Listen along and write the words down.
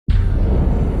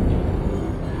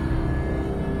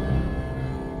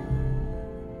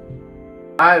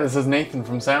Hi, this is Nathan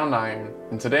from Soundiron,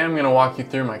 and today I'm going to walk you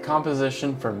through my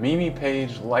composition for Mimi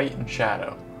Page Light and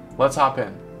Shadow. Let's hop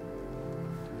in.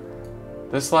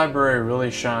 This library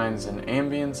really shines in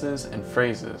ambiances and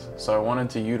phrases, so I wanted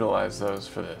to utilize those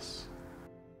for this.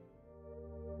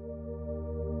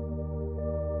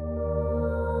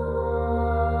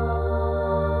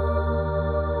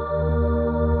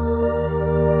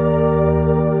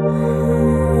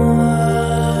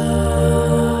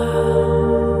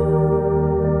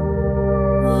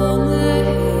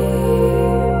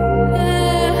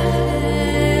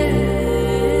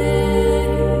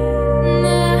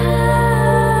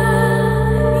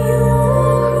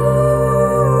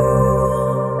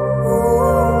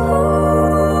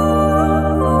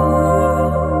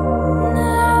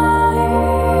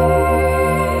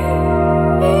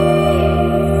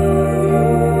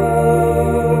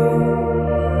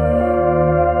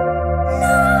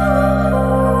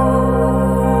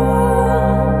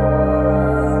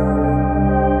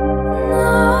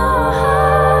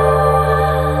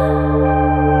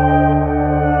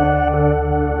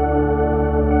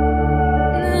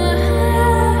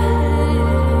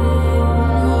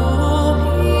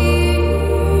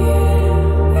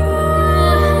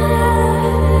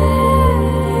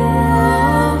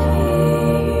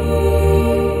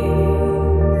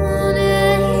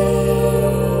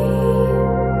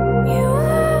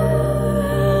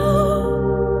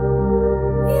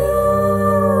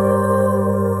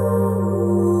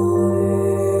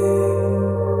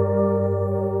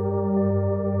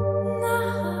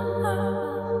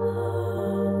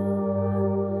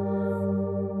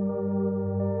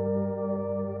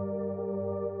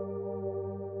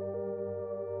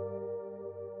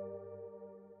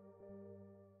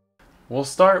 We'll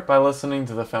start by listening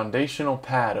to the foundational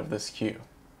pad of this cue.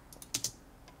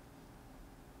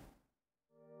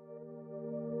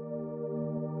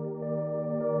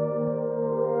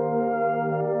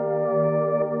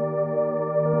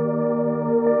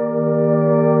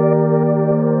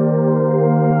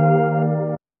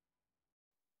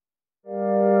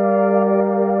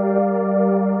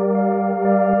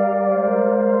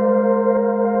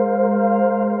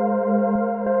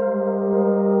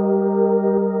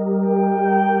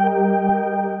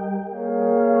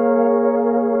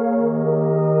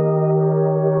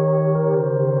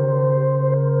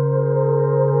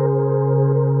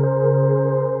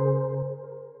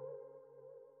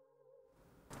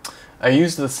 I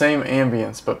used the same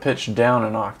ambience but pitched down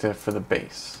an octave for the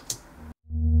bass.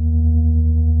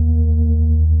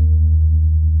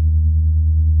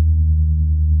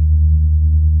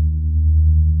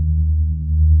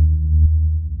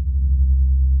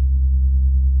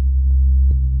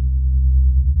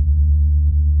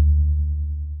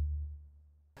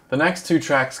 The next two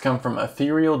tracks come from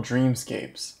Ethereal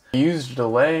Dreamscapes. I used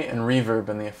delay and reverb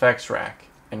in the effects rack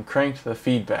and cranked the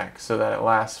feedback so that it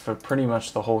lasts for pretty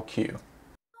much the whole cue.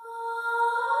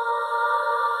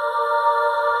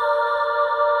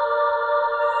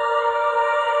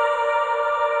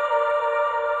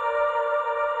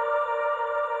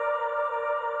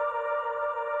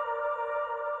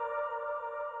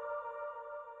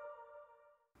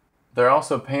 They're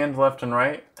also panned left and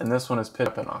right, and this one is pitched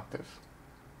up an octave.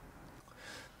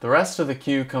 The rest of the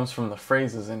cue comes from the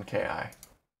phrases in KI.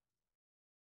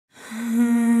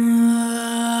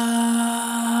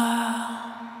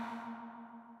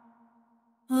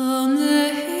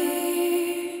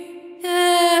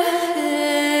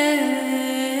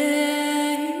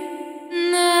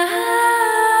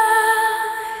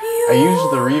 I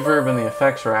used the reverb in the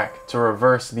effects rack to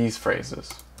reverse these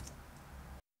phrases.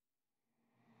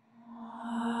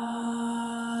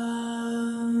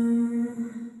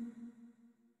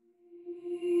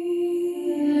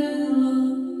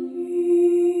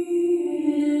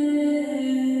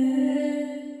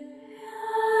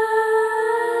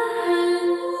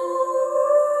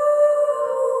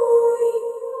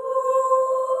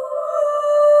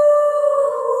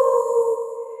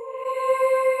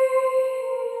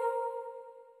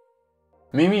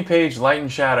 Mimi Page Light and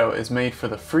Shadow is made for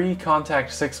the free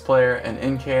Contact 6 player and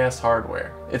NKS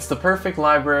hardware. It's the perfect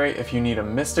library if you need a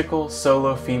mystical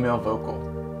solo female vocal.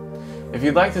 If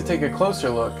you'd like to take a closer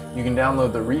look, you can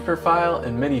download the Reaper file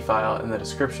and MIDI file in the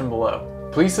description below.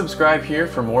 Please subscribe here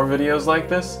for more videos like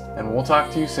this, and we'll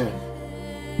talk to you soon.